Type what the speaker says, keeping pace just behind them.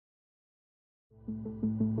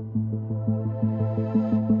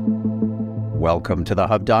Welcome to the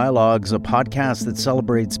Hub Dialogues, a podcast that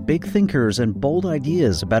celebrates big thinkers and bold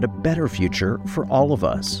ideas about a better future for all of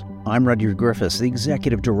us. I'm Rudyard Griffiths, the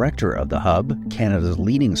Executive Director of the Hub, Canada's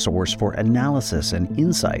leading source for analysis and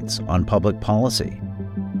insights on public policy.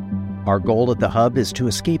 Our goal at the Hub is to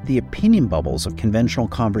escape the opinion bubbles of conventional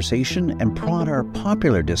conversation and prod our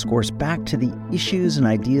popular discourse back to the issues and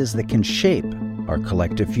ideas that can shape our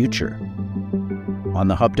collective future. On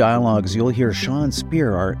the Hub Dialogues, you'll hear Sean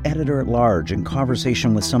Speer, our editor-at-large, in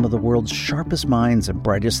conversation with some of the world's sharpest minds and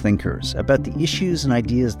brightest thinkers about the issues and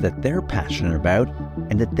ideas that they're passionate about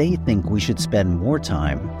and that they think we should spend more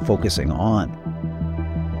time focusing on.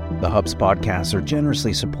 The Hub's podcasts are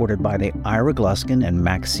generously supported by the Ira Gluskin and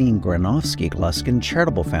Maxine Granovsky Gluskin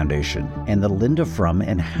Charitable Foundation and the Linda Frum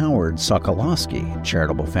and Howard Sokolowski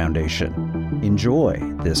Charitable Foundation. Enjoy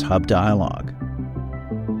this Hub Dialogue.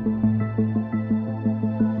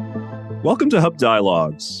 Welcome to Hub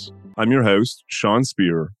Dialogues. I'm your host, Sean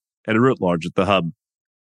Speer, editor-at-large at the Hub.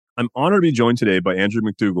 I'm honored to be joined today by Andrew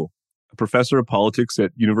McDougall, a professor of politics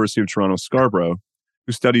at University of Toronto Scarborough,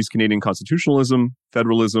 who studies Canadian constitutionalism,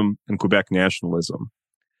 federalism, and Quebec nationalism.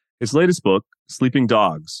 His latest book, Sleeping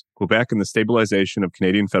Dogs, Quebec and the Stabilization of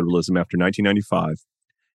Canadian Federalism After 1995,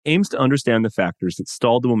 aims to understand the factors that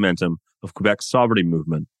stalled the momentum of Quebec's sovereignty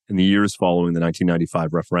movement in the years following the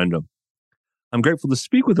 1995 referendum. I'm grateful to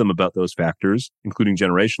speak with him about those factors, including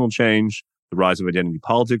generational change, the rise of identity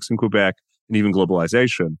politics in Quebec, and even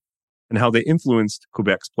globalization, and how they influenced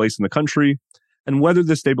Quebec's place in the country, and whether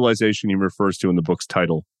the stabilization he refers to in the book's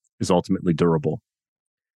title is ultimately durable.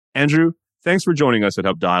 Andrew, thanks for joining us at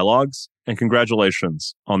Hub Dialogues, and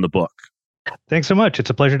congratulations on the book. Thanks so much. It's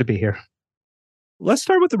a pleasure to be here. Let's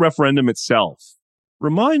start with the referendum itself.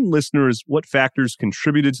 Remind listeners what factors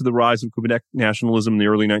contributed to the rise of Quebec nationalism in the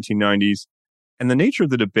early 1990s, and the nature of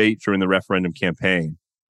the debate during the referendum campaign.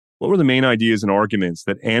 What were the main ideas and arguments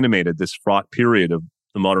that animated this fraught period of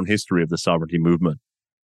the modern history of the sovereignty movement?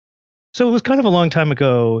 So it was kind of a long time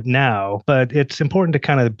ago now, but it's important to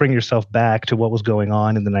kind of bring yourself back to what was going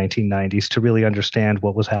on in the 1990s to really understand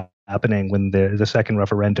what was happening when the second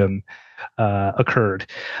referendum occurred.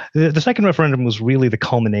 The second referendum was really the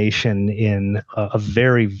culmination in a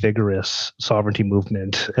very vigorous sovereignty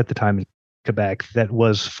movement at the time in Quebec that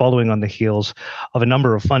was following on the heels of a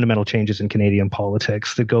number of fundamental changes in Canadian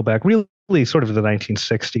politics that go back really sort of to the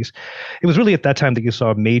 1960s. It was really at that time that you saw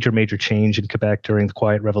a major change in Quebec during the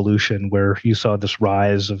Quiet Revolution, where you saw this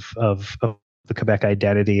rise of the Quebec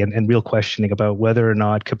identity and real questioning about whether or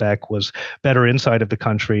not Quebec was better inside of the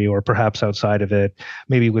country or perhaps outside of it,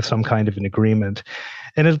 maybe with some kind of an agreement.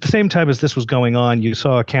 And at the same time as this was going on, you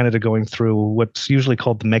saw Canada going through what's usually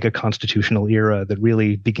called the mega constitutional era that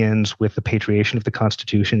really begins with the patriation of the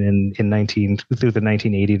Constitution through the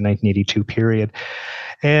 1980 to 1982 period.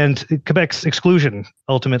 And Quebec's exclusion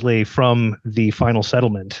ultimately from the final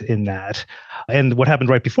settlement in that. And what happened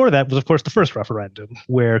right before that was, of course, the first referendum,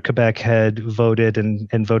 where Quebec had voted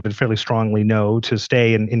and voted fairly strongly no to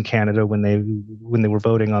stay in Canada when they were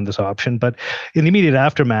voting on this option. But in the immediate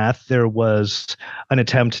aftermath, there was an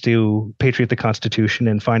attempt to patriate the Constitution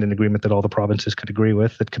and find an agreement that all the provinces could agree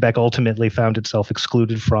with, that Quebec ultimately found itself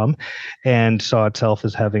excluded from and saw itself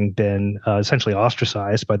as having been essentially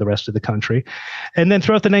ostracized by the rest of the country. And then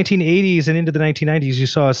throughout the 1980s and into the 1990s, you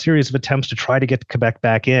saw a series of attempts to try to get Quebec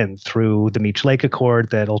back in through the Meech Lake Accord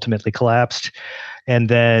that ultimately collapsed. And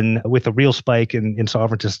then with a real spike in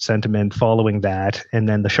sovereigntist sentiment following that, and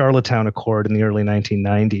then the Charlottetown Accord in the early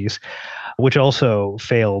 1990s, which also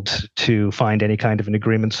failed to find any kind of an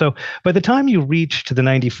agreement. So by the time you reached the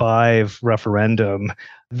 95 referendum,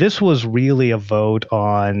 this was really a vote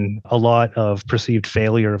on a lot of perceived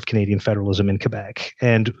failure of Canadian federalism in Quebec.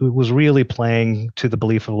 And it was really playing to the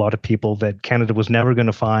belief of a lot of people that Canada was never going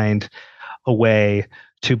to find a way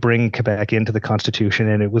to bring Quebec into the Constitution.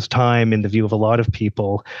 And it was time, in the view of a lot of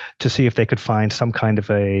people, to see if they could find some kind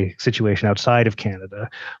of a situation outside of Canada,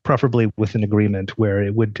 preferably with an agreement where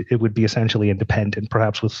it would be essentially independent,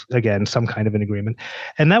 perhaps with, again, some kind of an agreement.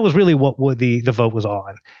 And that was really what the vote was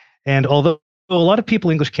on. And although a lot of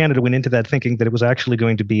people in English Canada went into that thinking that it was actually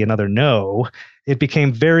going to be another no, it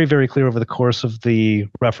became very, very clear over the course of the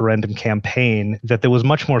referendum campaign that there was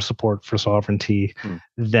much more support for sovereignty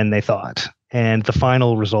than they thought. And the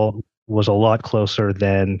final result was a lot closer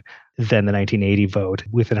than the 1980 vote,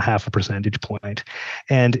 within 0.5 percentage point.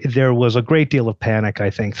 And there was a great deal of panic, I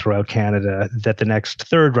think, throughout Canada that the next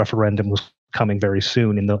third referendum was coming very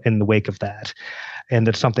soon in the wake of that, and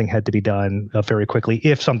that something had to be done very quickly,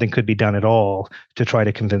 if something could be done at all, to try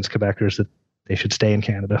to convince Quebecers that they should stay in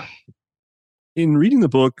Canada. In reading the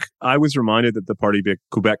book, I was reminded that the Parti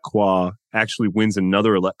Québécois actually wins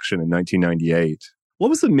another election in 1998. What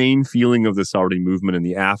was the main feeling of the sovereignty movement in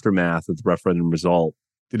the aftermath of the referendum result?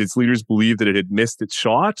 Did its leaders believe that it had missed its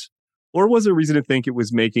shot? Or was there reason to think it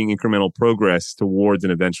was making incremental progress towards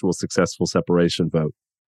an eventual successful separation vote?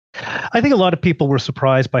 I think a lot of people were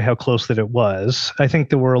surprised by how close that it was. I think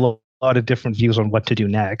there were a lot of different views on what to do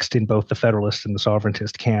next in both the Federalist and the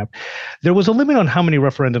Sovereigntist camp. There was a limit on how many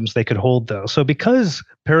referendums they could hold, though. So because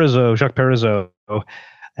Jacques Parizeau,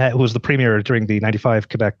 who was the premier during the 95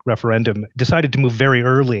 Quebec referendum, decided to move very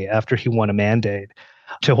early after he won a mandate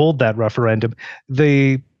to hold that referendum,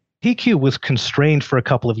 the PQ was constrained for a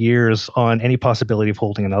couple of years on any possibility of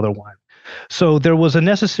holding another one. So there was a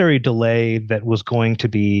necessary delay that was going to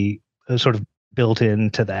be sort of built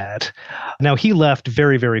into that. Now, he left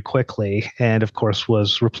very, very quickly and, of course,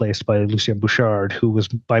 was replaced by Lucien Bouchard, who was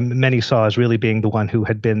by many saw as really being the one who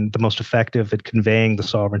had been the most effective at conveying the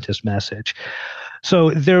sovereigntist message.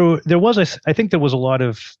 So there was, I think there was a lot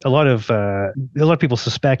of people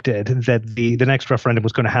suspected that the next referendum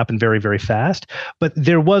was going to happen very, very fast, but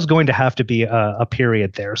there was going to have to be a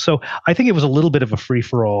period there. So I think it was a little bit of a free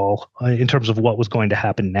for all in terms of what was going to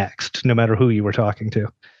happen next, no matter who you were talking to.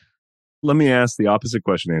 Let me ask the opposite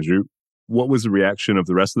question, Andrew. What was the reaction of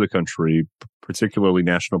the rest of the country, particularly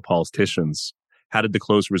national politicians? How did the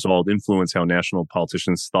close result influence how national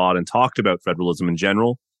politicians thought and talked about federalism in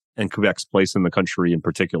general and Quebec's place in the country in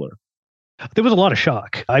particular? There was a lot of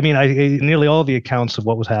shock. I mean, nearly all the accounts of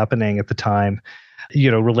what was happening at the time,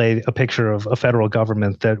 relay a picture of a federal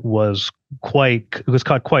government that was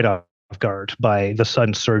caught quite off guard by the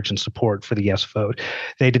sudden surge in support for the yes vote.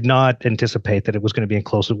 They did not anticipate that it was going to be as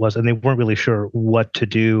close as it was, and they weren't really sure what to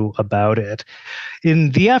do about it.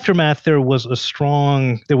 In the aftermath, there were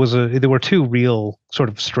two real sort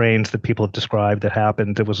of strains that people have described that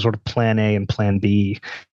happened. There was sort of plan A and plan B,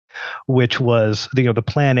 which was, the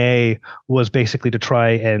plan A was basically to try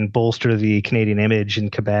and bolster the Canadian image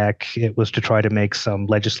in Quebec. It was to try to make some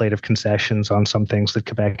legislative concessions on some things that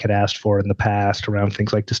Quebec had asked for in the past around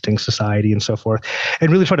things like distinct society and so forth,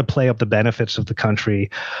 and really try to play up the benefits of the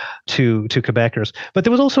country to Quebecers. But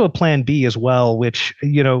there was also a plan B as well, which,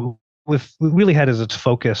 really had as its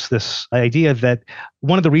focus this idea that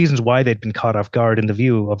one of the reasons why they'd been caught off guard in the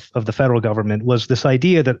view of the federal government was this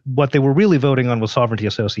idea that what they were really voting on was sovereignty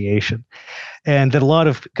association, and that a lot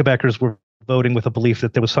of Quebecers were voting with a belief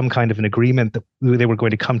that there was some kind of an agreement that they were going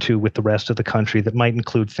to come to with the rest of the country that might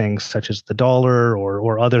include things such as the dollar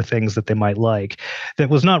or other things that they might like, that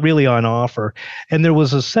was not really on offer. And there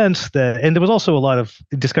was a sense that, and there was also a lot of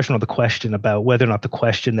discussion on the question about whether or not the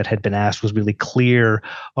question that had been asked was really clear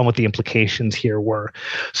on what the implications here were.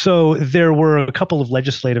 So there were a couple of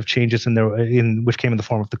legislative changes in which came in the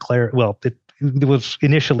form of there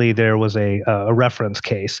was a reference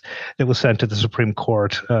case that was sent to the Supreme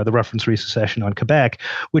Court, the reference recession on Quebec,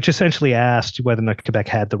 which essentially asked whether or not Quebec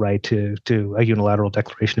had the right to a unilateral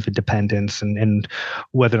declaration of independence, and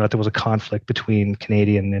whether or not there was a conflict between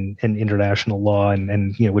Canadian and international law,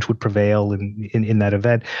 and which would prevail in that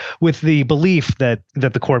event, with the belief that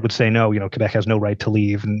the court would say no, Quebec has no right to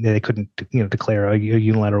leave, and they couldn't declare a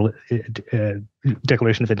unilateral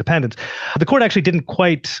Declaration of Independence. The court actually didn't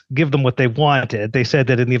quite give them what they wanted. They said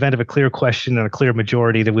that in the event of a clear question and a clear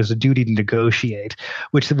majority, there was a duty to negotiate,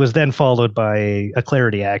 which was then followed by a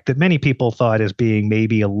Clarity Act that many people thought as being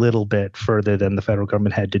maybe a little bit further than the federal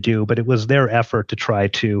government had to do. But it was their effort to try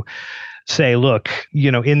to say, look,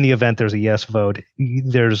 in the event there's a yes vote,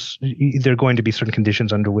 there are going to be certain conditions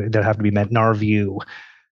that have to be met in our view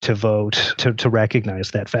to vote to recognize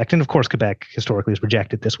that fact. And of course, Quebec historically has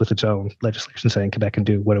rejected this with its own legislation, saying Quebec can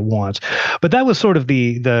do what it wants. But that was sort of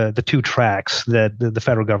the two tracks that the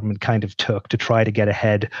federal government kind of took to try to get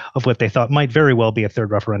ahead of what they thought might very well be a third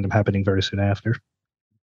referendum happening very soon after.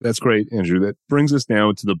 That's great, Andrew. That brings us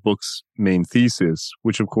now to the book's main thesis,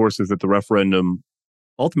 which of course is that the referendum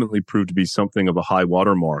ultimately proved to be something of a high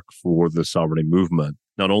watermark for the sovereignty movement.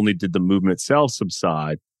 Not only did the movement itself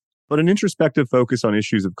subside, but an introspective focus on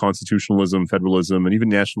issues of constitutionalism, federalism, and even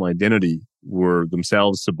national identity were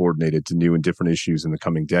themselves subordinated to new and different issues in the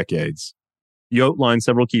coming decades. You outline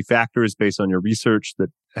several key factors based on your research that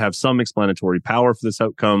have some explanatory power for this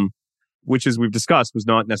outcome, which, as we've discussed, was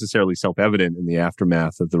not necessarily self-evident in the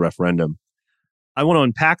aftermath of the referendum. I want to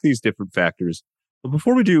unpack these different factors, but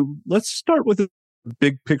before we do, let's start with a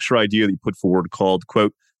big picture idea that you put forward called,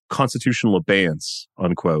 quote, constitutional abeyance,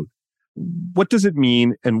 unquote. What does it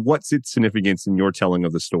mean, and what's its significance in your telling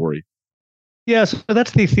of the story? Yeah, so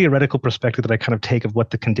that's the theoretical perspective that I kind of take of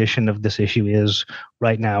what the condition of this issue is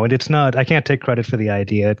right now. And it's not, I can't take credit for the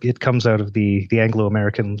idea. It comes out of the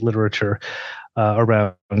Anglo-American literature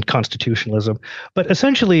around constitutionalism. But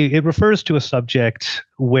essentially, it refers to a subject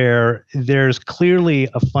where there's clearly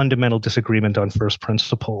a fundamental disagreement on first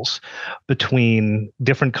principles between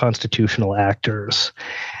different constitutional actors.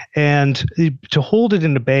 And to hold it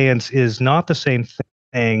in abeyance is not the same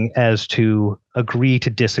thing as to agree to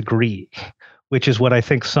disagree, which is what I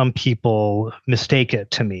think some people mistake it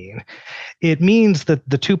to mean. It means that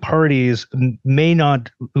the two parties may not,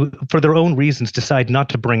 for their own reasons, decide not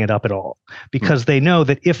to bring it up at all, because they know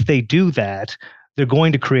that if they do that, they're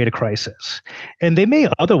going to create a crisis. And they may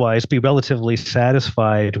otherwise be relatively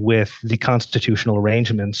satisfied with the constitutional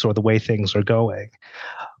arrangements or the way things are going.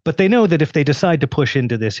 But they know that if they decide to push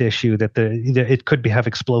into this issue, that it could have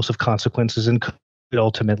explosive consequences and could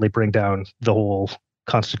ultimately bring down the whole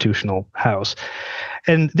constitutional house.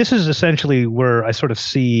 And this is essentially where I sort of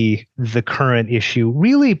see the current issue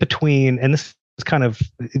really between, and this is kind of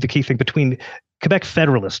the key thing, between Quebec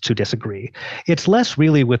Federalists who disagree. It's less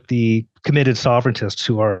really with the committed sovereigntists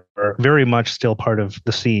who are very much still part of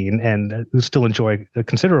the scene and who still enjoy a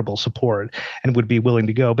considerable support and would be willing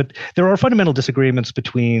to go. But there are fundamental disagreements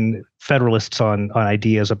between Federalists on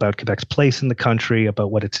ideas about Quebec's place in the country,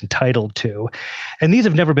 about what it's entitled to. And these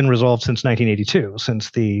have never been resolved since 1982,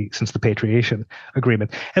 since the Patriation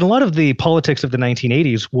Agreement. And a lot of the politics of the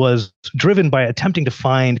 1980s was driven by attempting to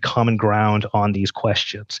find common ground on these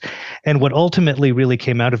questions. And what ultimately really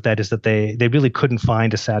came out of that is that they really couldn't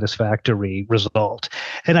find a satisfactory result.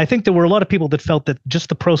 And I think there were a lot of people that felt that just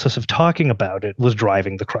the process of talking about it was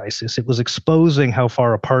driving the crisis. It was exposing how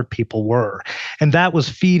far apart people were. And that was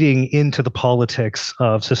feeding into the politics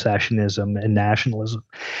of secessionism and nationalism.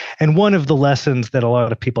 And one of the lessons that a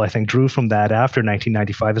lot of people, I think, drew from that after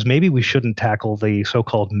 1995 is maybe we shouldn't tackle the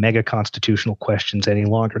so-called mega constitutional questions any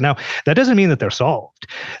longer. Now, that doesn't mean that they're solved.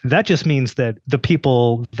 That just means that the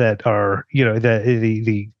people that are,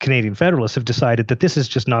 the Canadian Federalists have decided that this is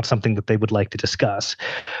just not something that they would like to discuss,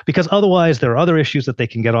 because otherwise there are other issues that they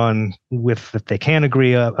can get on with that they can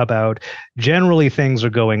agree about. Generally, things are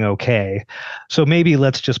going okay. So maybe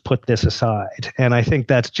let's just put this aside. And I think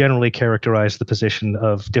that's generally characterized the position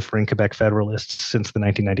of differing Quebec Federalists since the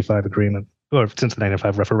 1995 agreement, or since the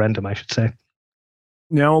 1995 referendum, I should say.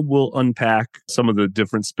 Now we'll unpack some of the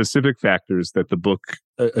different specific factors that the book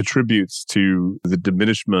attributes to the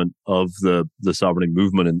diminishment of the sovereignty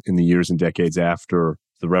movement in the years and decades after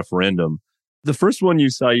the referendum. The first one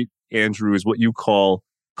you cite, Andrew, is what you call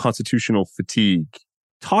constitutional fatigue.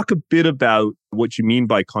 Talk a bit about what you mean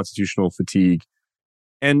by constitutional fatigue.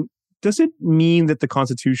 And does it mean that the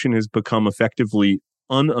Constitution has become effectively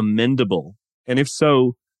unamendable? And if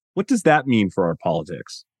so, what does that mean for our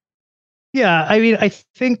politics? Yeah, I mean, I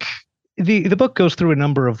think the book goes through a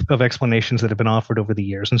number of explanations that have been offered over the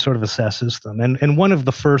years and sort of assesses them. And one of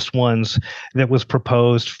the first ones that was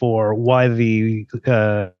proposed for why the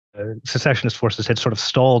secessionist forces had sort of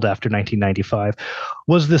stalled after 1995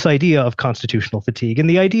 was this idea of constitutional fatigue. And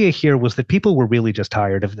the idea here was that people were really just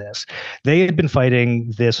tired of this. They had been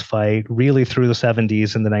fighting this fight really through the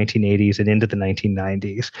 70s and the 1980s and into the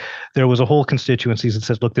 1990s. There was a whole constituency that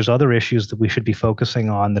says, look, there's other issues that we should be focusing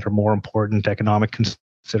on that are more important, economic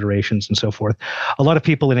considerations and so forth. A lot of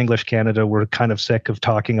people in English Canada were kind of sick of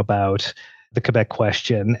talking about the Quebec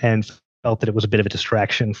question and felt that it was a bit of a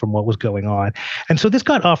distraction from what was going on. And so this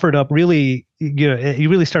got offered up really, you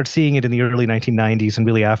really start seeing it in the early 1990s and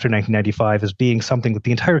really after 1995 as being something that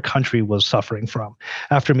the entire country was suffering from.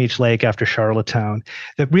 After Meech Lake, after Charlottetown,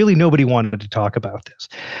 that really nobody wanted to talk about this.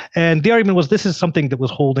 And the argument was this is something that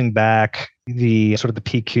was holding back the sort of the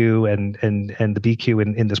PQ and the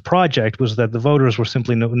BQ in this project, was that the voters were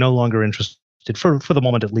simply no longer interested, for the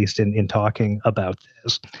moment at least, in talking about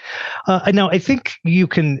this. Now, I think you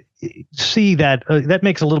can see that that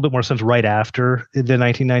makes a little bit more sense right after the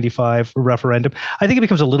 1995 referendum. I think it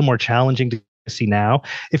becomes a little more challenging to see now.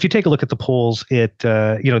 If you take a look at the polls, it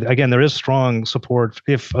again, there is strong support.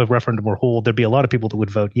 If a referendum were held, there'd be a lot of people that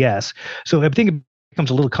would vote yes. So I think it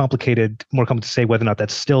becomes a little more complicated to say whether or not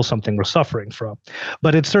that's still something we're suffering from.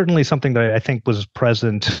 But it's certainly something that I think was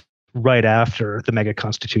present right after the mega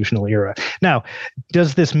constitutional era. Now,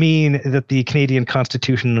 does this mean that the Canadian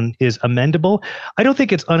Constitution is amendable? I don't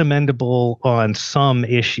think it's unamendable on some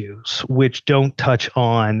issues which don't touch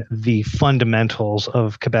on the fundamentals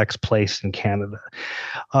of Quebec's place in Canada.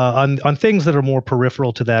 On things that are more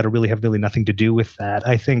peripheral to that or really have nothing to do with that,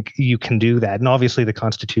 I think you can do that. And obviously the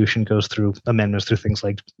Constitution goes through amendments through things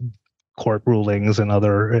like court rulings and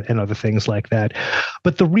other things like that.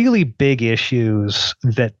 But the really big issues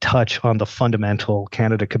that touch on the fundamental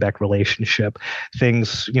Canada-Quebec relationship,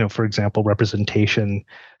 things, for example, representation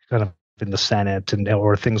kind of in the Senate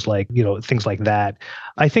or things like that.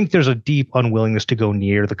 I think there's a deep unwillingness to go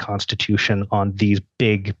near the Constitution on these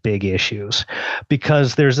big issues,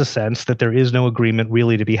 because there's a sense that there is no agreement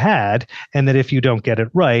really to be had, and that if you don't get it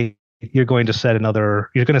right, you're going to set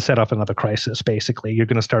off another crisis. Basically, you're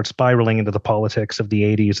going to start spiraling into the politics of the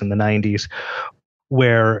 80s and the 90s,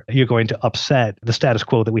 where you're going to upset the status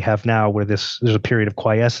quo that we have now, where there's a period of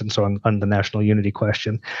quiescence on the national unity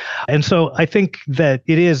question. And so I think that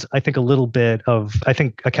it is, a little bit of,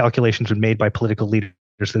 a calculation's been made by political leaders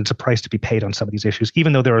that it's a price to be paid on some of these issues.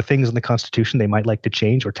 Even though there are things in the Constitution they might like to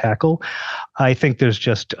change or tackle, I think there's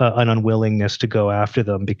just an unwillingness to go after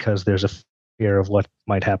them because there's a fear of what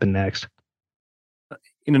might happen next.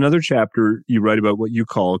 In another chapter, you write about what you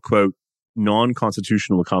call, quote,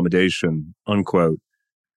 non-constitutional accommodation, unquote.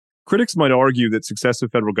 Critics might argue that successive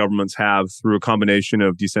federal governments have, through a combination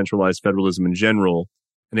of decentralized federalism in general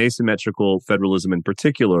and asymmetrical federalism in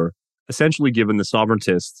particular, essentially given the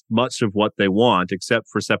sovereigntists much of what they want except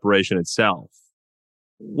for separation itself.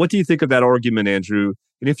 What do you think of that argument, Andrew?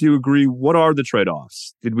 And if you agree, what are the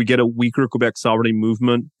trade-offs? Did we get a weaker Quebec sovereignty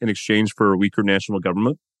movement in exchange for a weaker national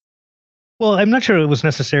government? Well, I'm not sure it was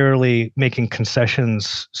necessarily making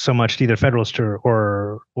concessions so much to either federalists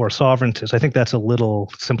or sovereigntists. I think that's a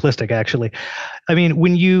little simplistic, actually. I mean,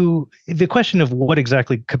 the question of what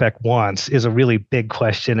exactly Quebec wants is a really big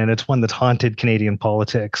question, and it's one that's haunted Canadian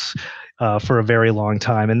politics for a very long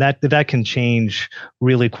time, and that can change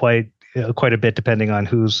really quite a bit depending on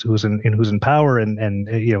who's in power and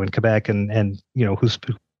in Quebec and who's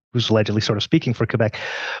allegedly sort of speaking for Quebec.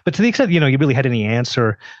 But to the extent, you really had any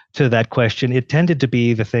answer to that question, it tended to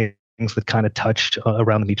be the things that kind of touched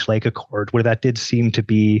around the Meech Lake Accord, where that did seem to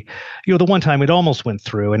be, the one time it almost went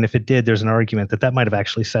through. And if it did, there's an argument that might have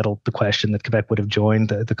actually settled the question, that Quebec would have joined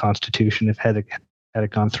the Constitution if had it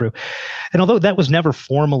gone through. And although that was never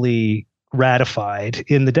formally ratified,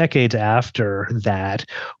 in the decades after that,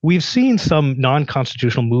 we've seen some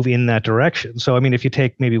non-constitutional move in that direction. So, I mean, if you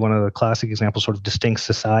take maybe one of the classic examples, sort of distinct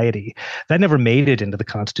society, that never made it into the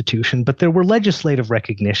Constitution, but there were legislative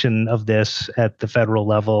recognition of this at the federal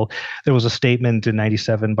level. There was a statement in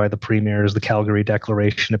 97 by the premiers, the Calgary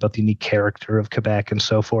Declaration, about the unique character of Quebec and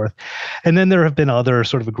so forth. And then there have been other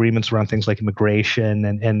sort of agreements around things like immigration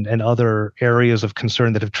and other areas of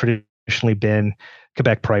concern that have traditionally been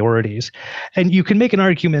Quebec priorities. And you can make an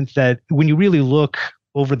argument that when you really look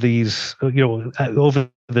over these, over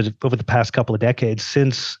the past couple of decades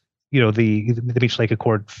since, the Meech Lake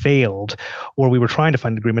Accord failed, or we were trying to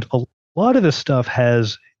find an agreement, a lot of this stuff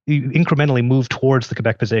has incrementally move towards the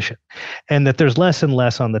Quebec position, and that there's less and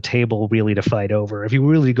less on the table really to fight over. If you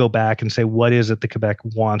really go back and say, what is it that Quebec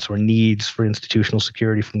wants or needs for institutional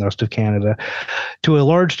security from the rest of Canada, to a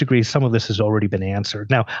large degree, some of this has already been answered.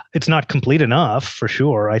 Now, it's not complete enough, for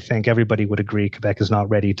sure. I think everybody would agree Quebec is not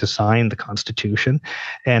ready to sign the Constitution,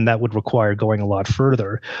 and that would require going a lot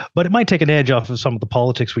further. But it might take an edge off of some of the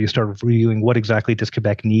politics where you start reviewing what exactly does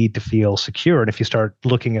Quebec need to feel secure. And if you start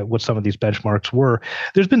looking at what some of these benchmarks were,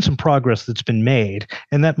 there's been some progress that's been made,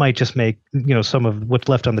 and that might just make some of what's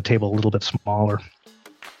left on the table a little bit smaller.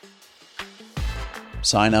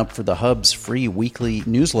 Sign up for the Hub's free weekly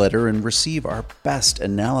newsletter and receive our best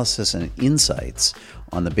analysis and insights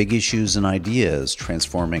on the big issues and ideas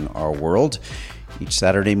transforming our world. Each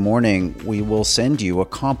Saturday morning, we will send you a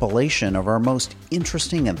compilation of our most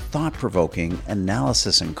interesting and thought-provoking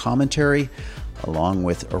analysis and commentary, along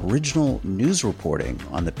with original news reporting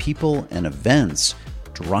on the people and events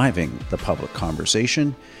driving the public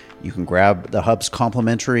conversation. You can grab the Hub's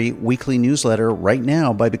complimentary weekly newsletter right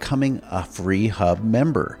now by becoming a free Hub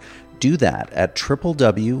member. Do that at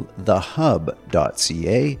www.thehub.ca.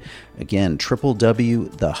 Again,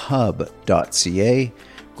 www.thehub.ca.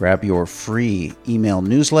 Grab your free email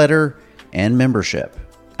newsletter and membership.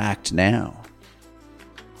 Act now.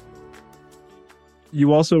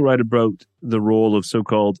 You also write about the role of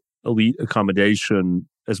so-called elite accommodation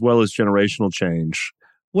as well as generational change.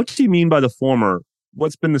 What do you mean by the former?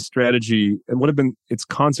 What's been the strategy and what have been its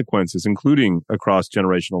consequences, including across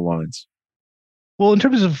generational lines? Well, in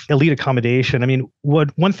terms of elite accommodation, I mean,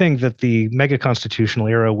 one thing that the mega constitutional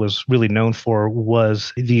era was really known for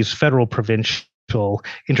was these federal provincial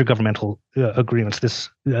intergovernmental agreements, this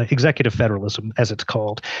executive federalism, as it's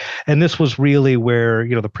called. And this was really where,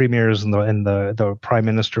 the premiers and the prime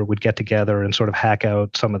minister would get together and sort of hack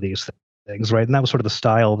out some of these things, right? And that was sort of the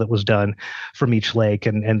style that was done for Meech Lake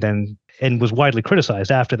and then and was widely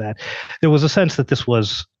criticized after that. There was a sense that this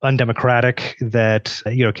was undemocratic, that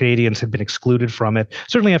Canadians had been excluded from it.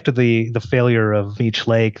 Certainly after the failure of Meech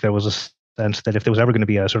Lake, there was a sense that if there was ever going to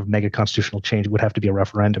be a sort of mega constitutional change, it would have to be a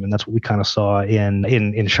referendum, and that's what we kind of saw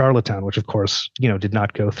in Charlottetown, which of course did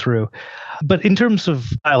not go through. But in terms of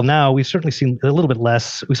style now, we've certainly seen a little bit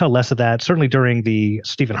less. We saw less of that, certainly during the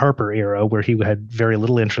Stephen Harper era, where he had very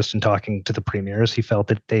little interest in talking to the premiers. He felt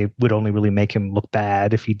that they would only really make him look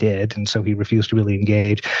bad if he did, and so he refused to really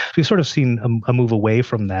engage. So we've sort of seen a move away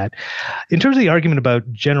from that. In terms of the argument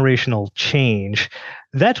about generational change,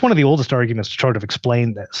 that's one of the oldest arguments to sort of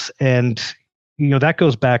explain this. And, that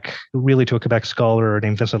goes back really to a Quebec scholar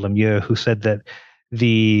named Vincent Lemieux, who said that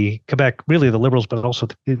the Quebec, really the Liberals, but also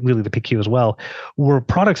really the PQ as well, were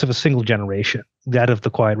products of a single generation, that of the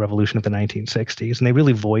Quiet Revolution of the 1960s. And they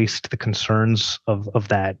really voiced the concerns of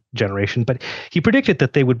that generation. But he predicted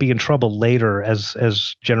that they would be in trouble later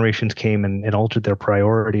as generations came and altered their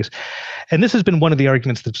priorities. And this has been one of the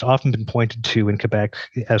arguments that's often been pointed to in Quebec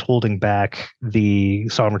as holding back the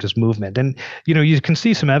sovereigntist movement. And, you can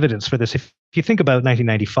see some evidence for this. If you think about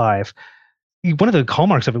 1995, one of the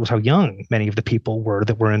hallmarks of it was how young many of the people were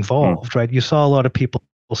that were involved, right? You saw a lot of people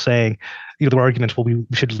saying, there were arguments, well, we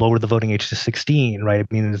should lower the voting age to 16, right?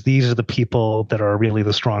 I mean, these are the people that are really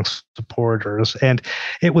the strong supporters. And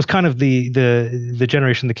it was kind of the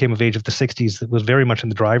generation that came of age of the 60s that was very much in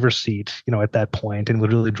the driver's seat, at that point, and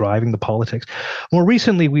was really driving the politics. More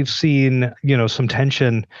recently, we've seen, some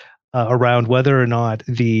tension around whether or not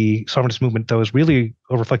the sovereigntist movement, though, is really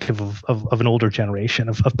reflective of an older generation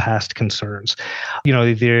of past concerns.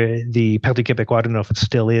 The Parti Québécois, I don't know if it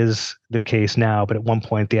still is the case now, but at one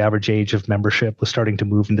point the average age of membership was starting to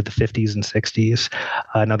move into the 50s and 60s.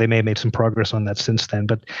 Now they may have made some progress on that since then,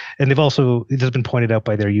 and they've also, it has been pointed out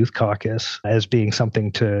by their youth caucus as being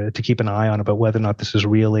something to keep an eye on about whether or not this is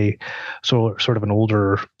really sort of an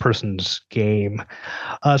older person's game.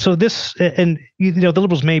 So this, and the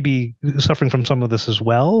Liberals may be suffering from some of this as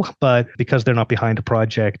well, but because they're not behind a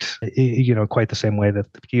project, quite the same way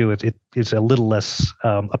that the PQ, it is a little less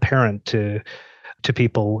apparent to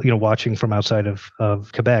people, watching from outside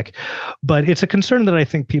of Quebec. But it's a concern that I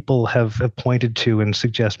think people have pointed to and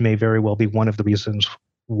suggest may very well be one of the reasons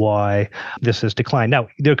why this has declined. Now,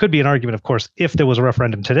 there could be an argument, of course, if there was a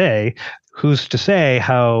referendum today, who's to say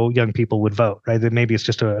how young people would vote, right? That maybe it's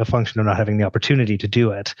just a function of not having the opportunity to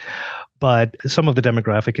do it. But some of the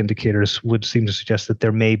demographic indicators would seem to suggest that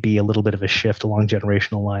there may be a little bit of a shift along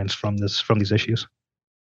generational lines from these issues.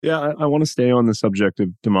 Yeah, I want to stay on the subject of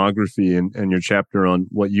demography and your chapter on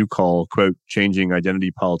what you call, quote, changing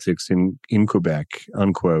identity politics in Quebec,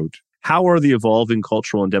 unquote. How are the evolving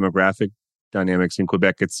cultural and demographic dynamics in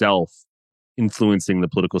Quebec itself influencing the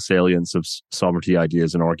political salience of sovereignty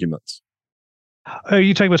ideas and arguments? Are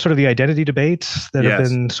you talking about sort of the identity debates that have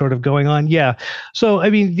been sort of going on? Yeah. So, I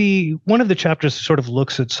mean, one of the chapters sort of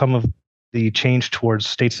looks at some of the change towards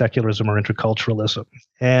state secularism or interculturalism.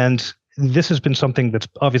 And this has been something that's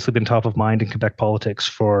obviously been top of mind in Quebec politics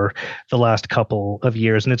for the last couple of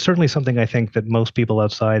years. And it's certainly something I think that most people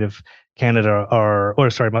outside of Canada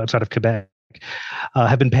outside of Quebec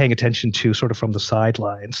have been paying attention to sort of from the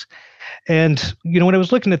sidelines. And, when I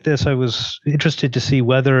was looking at this, I was interested to see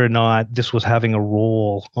whether or not this was having a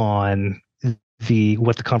role on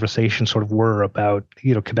what the conversations sort of were about,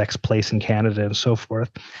 Quebec's place in Canada and so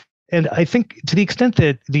forth. And I think to the extent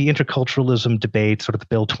that the interculturalism debate, sort of the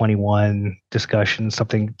Bill 21 discussion,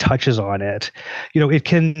 something touches on it,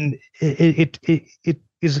 it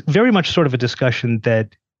is very much sort of a discussion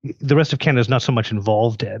that the rest of Canada is not so much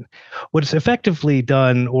involved in. What it's effectively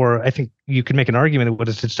done, or I think you could make an argument that what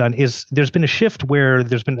it's done, is there's been a shift where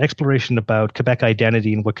there's been exploration about Quebec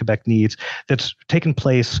identity and what Quebec needs that's taken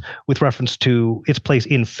place with reference to its place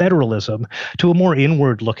in federalism to a more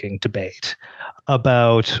inward-looking debate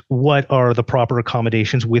about what are the proper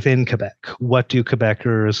accommodations within Quebec. What do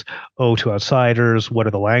Quebecers owe to outsiders? What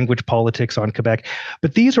are the language politics on Quebec?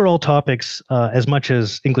 But these are all topics, as much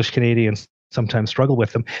as English Canadians sometimes struggle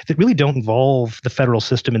with them, that really don't involve the federal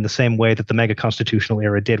system in the same way that the mega constitutional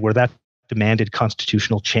era did, where that demanded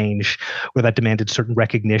constitutional change, where that demanded certain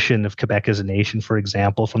recognition of Quebec as a nation, for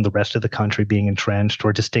example, from the rest of the country being entrenched,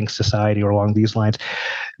 or a distinct society, or along these lines.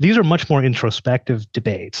 These are much more introspective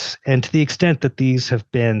debates. And to the extent that these have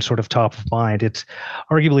been sort of top of mind, it's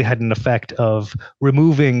arguably had an effect of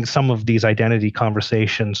removing some of these identity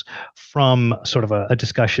conversations from sort of a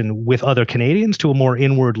discussion with other Canadians to a more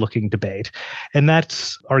inward-looking debate. And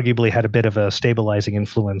that's arguably had a bit of a stabilizing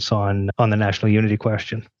influence on the national unity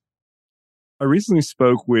question. I recently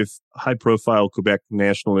spoke with high-profile Quebec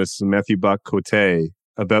nationalist Matthew Bock-Côté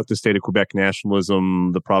about the state of Quebec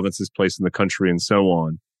nationalism, the province's place in the country, and so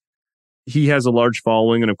on. He has a large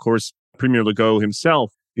following, and of course, Premier Legault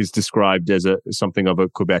himself is described as something of a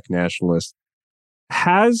Quebec nationalist.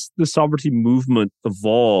 Has the sovereignty movement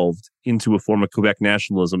evolved into a form of Quebec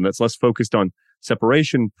nationalism that's less focused on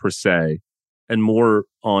separation per se, and more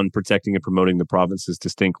on protecting and promoting the province's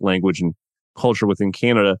distinct language and culture within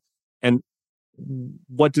Canada? And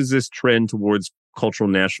what does this trend towards cultural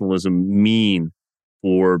nationalism mean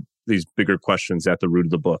for these bigger questions at the root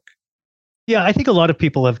of the book? Yeah, I think a lot of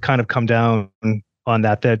people have kind of come down on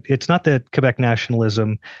that it's not that Quebec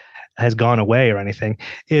nationalism has gone away or anything.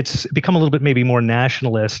 It's become a little bit maybe more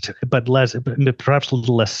nationalist, but perhaps a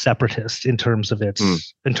little less separatist in terms of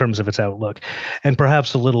its outlook, and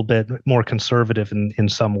perhaps a little bit more conservative in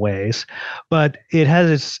some ways. But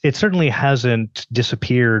it certainly hasn't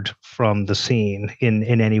disappeared from the scene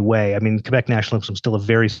in any way. I mean, Quebec nationalism is still a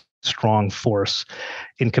very strong force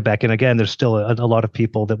in Quebec, and again, there's still a lot of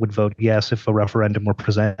people that would vote yes if a referendum were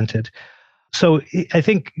presented. So I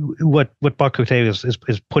think what Bock-Côté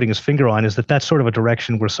is putting his finger on is that that's sort of a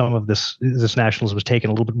direction where some of this nationalism is taken,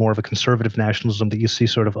 a little bit more of a conservative nationalism that you see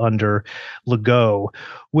sort of under Legault,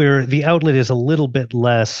 where the outlet is a little bit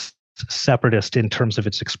less separatist in terms of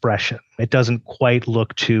its expression. It doesn't quite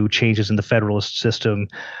look to changes in the federalist system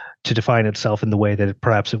to define itself in the way that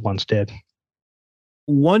perhaps it once did.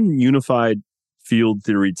 One unified field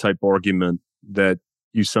theory type argument that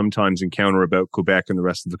you sometimes encounter about Quebec and the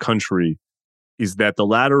rest of the country is that the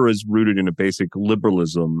latter is rooted in a basic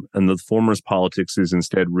liberalism and the former's politics is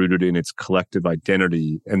instead rooted in its collective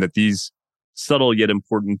identity, and that these subtle yet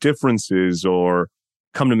important differences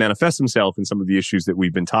come to manifest themselves in some of the issues that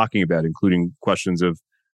we've been talking about, including questions of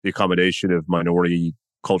the accommodation of minority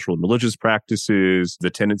cultural and religious practices, the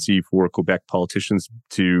tendency for Quebec politicians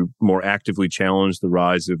to more actively challenge the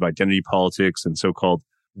rise of identity politics and so-called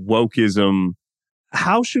wokeism.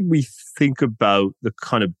 How should we think about the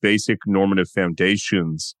kind of basic normative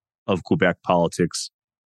foundations of Quebec politics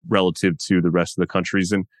relative to the rest of the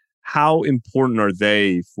countries? And how important are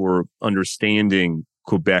they for understanding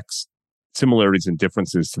Quebec's similarities and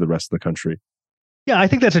differences to the rest of the country? Yeah, I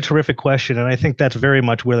think that's a terrific question. And I think that's very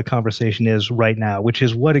much where the conversation is right now, which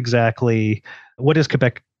is what does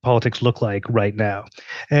Quebec politics look like right now?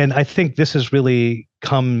 And I think this has really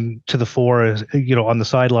come to the fore, on the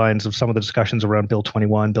sidelines of some of the discussions around Bill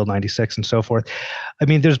 21, Bill 96, and so forth. I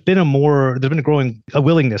mean, there's been a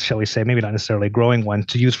willingness, shall we say, maybe not necessarily a growing one,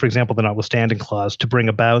 to use, for example, the notwithstanding clause to bring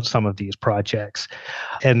about some of these projects.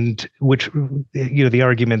 And which, the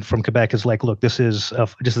argument from Quebec is like, look, this is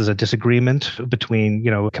a disagreement between,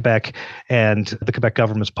 Quebec and the Quebec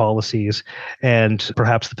government's policies and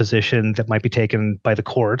perhaps the position that might be taken by the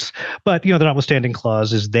courts. But, the notwithstanding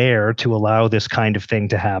clause is there to allow this kind of thing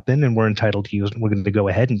to happen, and we're entitled to use it. We're going to go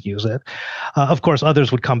ahead and use it. Of course, others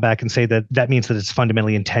would come back and say that means that it's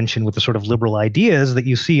fundamentally in tension with the sort of liberal ideas that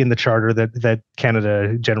you see in the charter that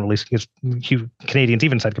Canada generally is. Canadians,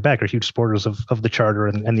 even inside Quebec, are huge supporters of the charter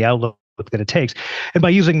and the outlook that it takes. And by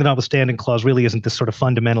using the notwithstanding clause really isn't this sort of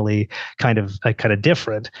fundamentally kind of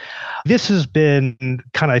different. This has been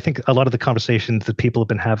I think a lot of the conversations that people have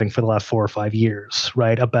been having for the last 4 or 5 years,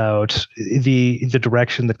 right, about the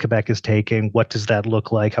direction that Quebec is taking. What does that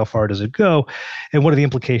look like? How far does it go? And what are the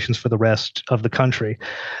implications for the rest of the country?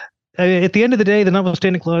 At the end of the day, the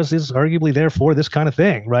notwithstanding clause is arguably there for this kind of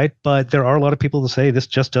thing, right? But there are a lot of people that say this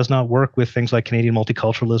just does not work with things like Canadian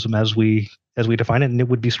multiculturalism as we define it, and it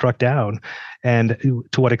would be struck down. And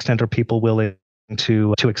to what extent are people willing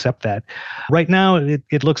to accept that? Right now,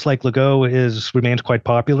 it looks like Legault remains quite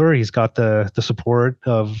popular. He's got the support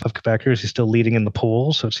of Quebecers. He's still leading in the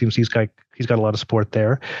polls, so it seems he's got a lot of support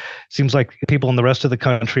there. Seems like people in the rest of the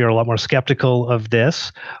country are a lot more skeptical of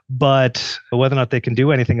this, but whether or not they can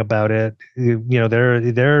do anything about it,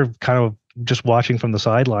 they're kind of just watching from the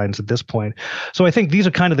sidelines at this point. So I think these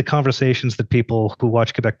are kind of the conversations that people who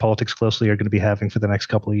watch Quebec politics closely are going to be having for the next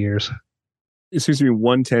couple of years. It seems to me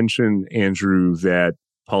one tension, Andrew, that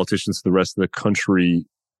politicians of the rest of the country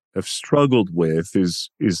have struggled with is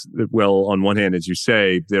that, well, on one hand, as you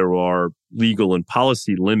say, there are legal and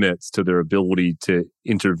policy limits to their ability to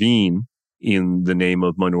intervene in the name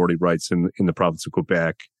of minority rights in the province of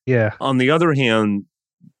Quebec. Yeah. On the other hand,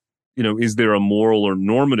 is there a moral or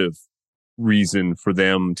normative reason for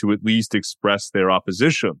them to at least express their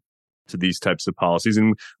opposition to these types of policies?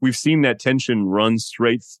 And we've seen that tension run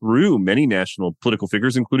straight through many national political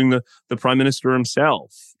figures, including the Prime Minister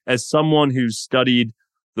himself. As someone who's studied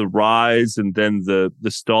the rise and then the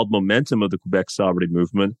stalled momentum of the Quebec sovereignty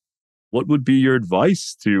movement, what would be your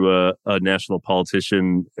advice to a national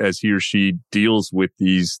politician as he or she deals with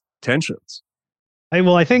these tensions?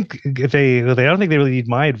 I think if they I don't think they really need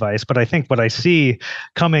my advice, but I think what I see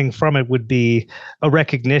coming from it would be a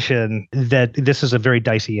recognition that this is a very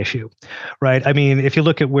dicey issue, right? I mean, if you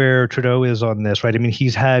look at where Trudeau is on this, right? I mean,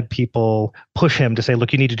 he's had people push him to say,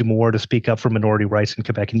 look, you need to do more to speak up for minority rights in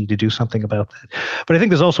Quebec. You need to do something about that. But I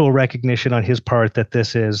think there's also a recognition on his part that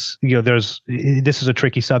this is, this is a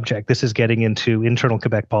tricky subject. This is getting into internal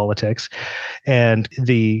Quebec politics and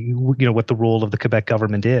what the role of the Quebec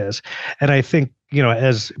government is. And I think,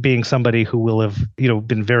 as being somebody who will have,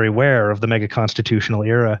 been very aware of the mega constitutional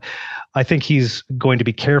era, I think he's going to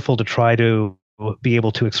be careful to try to be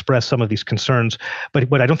able to express some of these concerns. But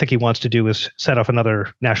what I don't think he wants to do is set off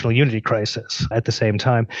another national unity crisis at the same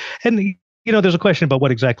time. And there's a question about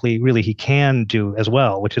what exactly really he can do as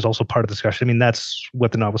well, which is also part of the discussion. I mean, that's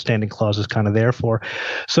what the notwithstanding clause is kind of there for.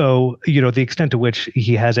 So, the extent to which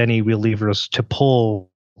he has any real levers to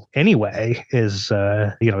pull anyway is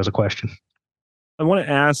a question. I want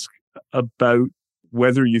to ask about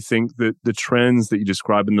whether you think that the trends that you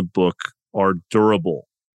describe in the book are durable,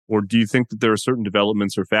 or do you think that there are certain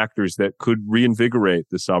developments or factors that could reinvigorate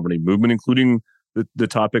the sovereignty movement, including the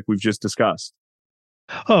topic we've just discussed?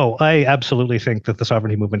 Oh, I absolutely think that the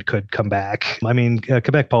sovereignty movement could come back. I mean,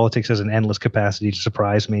 Quebec politics has an endless capacity to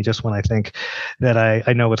surprise me. Just when I think that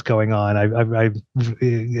I know what's going on,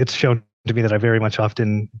 it's shown to me that I very much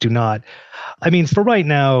often do not. I mean, for right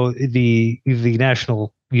now, the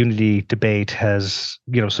national unity debate has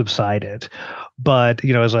subsided, but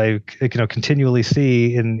as I continually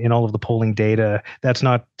see in all of the polling data, that's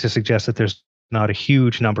not to suggest that there's not a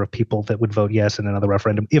huge number of people that would vote yes in another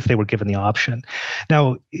referendum if they were given the option.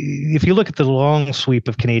 Now, if you look at the long sweep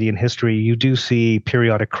of Canadian history, you do see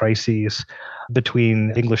periodic crises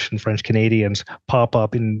between English and French Canadians pop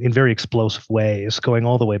up in very explosive ways, going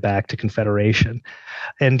all the way back to Confederation.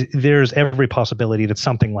 And there's every possibility that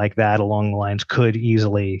something like that along the lines could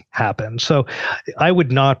easily happen. So I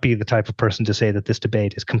would not be the type of person to say that this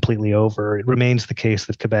debate is completely over. It remains the case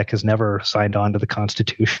that Quebec has never signed on to the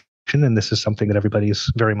Constitution, and this is something that everybody is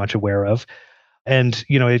very much aware of. And,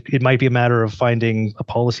 it might be a matter of finding a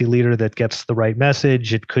policy leader that gets the right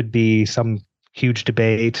message. It could be some huge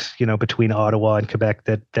debate, between Ottawa and Quebec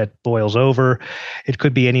that boils over. It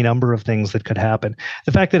could be any number of things that could happen.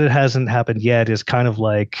 The fact that it hasn't happened yet is kind of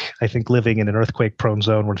like, I think, living in an earthquake-prone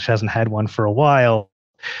zone which hasn't had one for a while.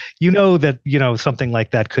 That, something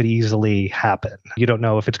like that could easily happen. You don't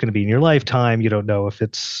know if it's going to be in your lifetime. You don't know if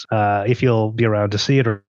it's if you'll be around to see it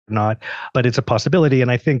or not, but it's a possibility. And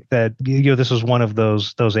I think that this is one of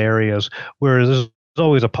those areas where there's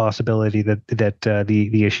always a possibility that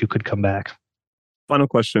the issue could come back. Final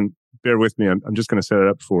question. Bear with me. I'm just going to set it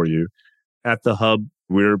up for you. At the Hub,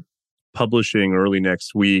 we're publishing early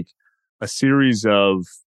next week a series of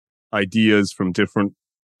ideas from different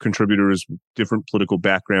contributors, different political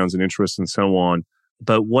backgrounds and interests and so on,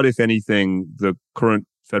 about what, if anything, the current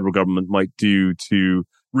federal government might do to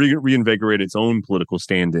reinvigorate its own political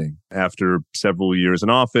standing after several years in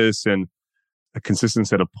office, and a consistent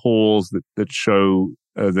set of polls that show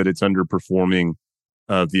that it's underperforming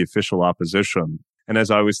the official opposition. And as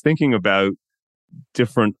I was thinking about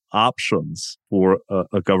different options for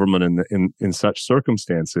a government in such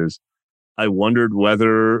circumstances, I wondered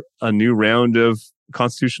whether a new round of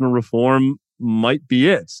constitutional reform might be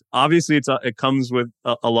it. Obviously, it comes with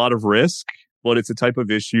a lot of risk, but it's a type of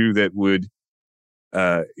issue that would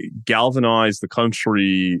galvanize the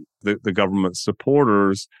country, the government's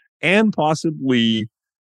supporters, and possibly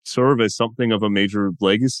serve as something of a major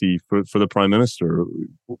legacy for the prime minister.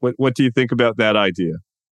 What do you think about that idea?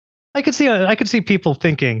 I could see people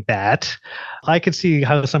thinking that. I could see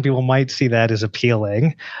how some people might see that as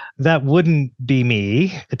appealing. That wouldn't be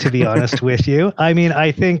me, to be honest with you. I mean,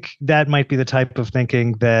 I think that might be the type of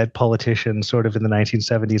thinking that politicians sort of in the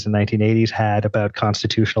 1970s and 1980s had about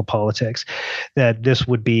constitutional politics, that this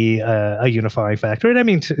would be a unifying factor. And I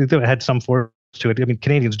mean, it had some force to it. I mean,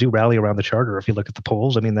 Canadians do rally around the Charter if you look at the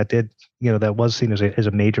polls. I mean, that was seen as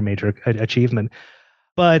a major achievement.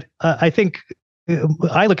 But I think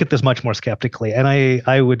I look at this much more skeptically, and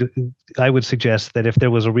I would suggest that if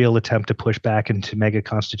there was a real attempt to push back into mega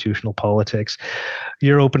constitutional politics,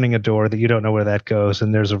 you're opening a door that you don't know where that goes,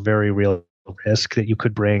 and there's a very real risk that you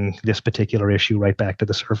could bring this particular issue right back to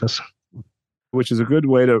the surface. Which is a good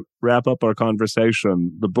way to wrap up our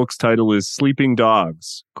conversation. The book's title is Sleeping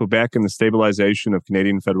Dogs, Quebec and the Stabilization of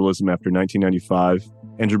Canadian Federalism After 1995.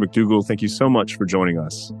 Andrew McDougall, thank you so much for joining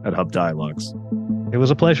us at Hub Dialogues. It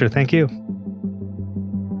was a pleasure. Thank you.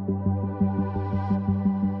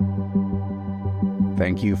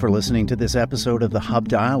 Thank you for listening to this episode of the Hub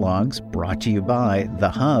Dialogues, brought to you by The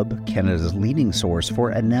Hub, Canada's leading source for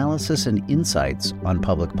analysis and insights on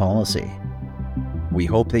public policy. We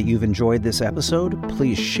hope that you've enjoyed this episode.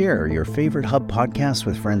 Please share your favorite Hub podcasts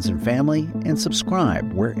with friends and family and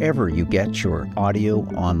subscribe wherever you get your audio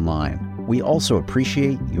online. We also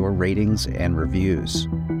appreciate your ratings and reviews.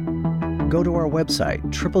 Go to our website,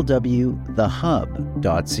 www.thehub.ca.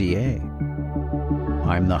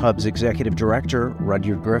 I'm the Hub's Executive Director,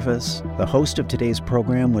 Rudyard Griffiths. The host of today's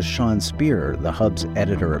program was Sean Speer, the Hub's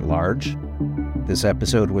Editor-at-Large. This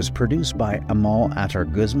episode was produced by Amal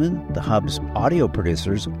Attar-Guzman. The Hub's audio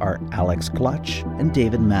producers are Alex Clutch and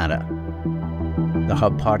David Matta. The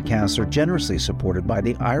Hub podcasts are generously supported by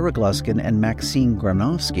the Ira Gluskin and Maxine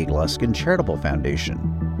Granovsky Gluskin Charitable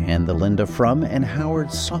Foundation and the Linda Frum and Howard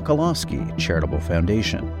Sokolowski Charitable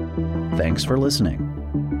Foundation. Thanks for listening.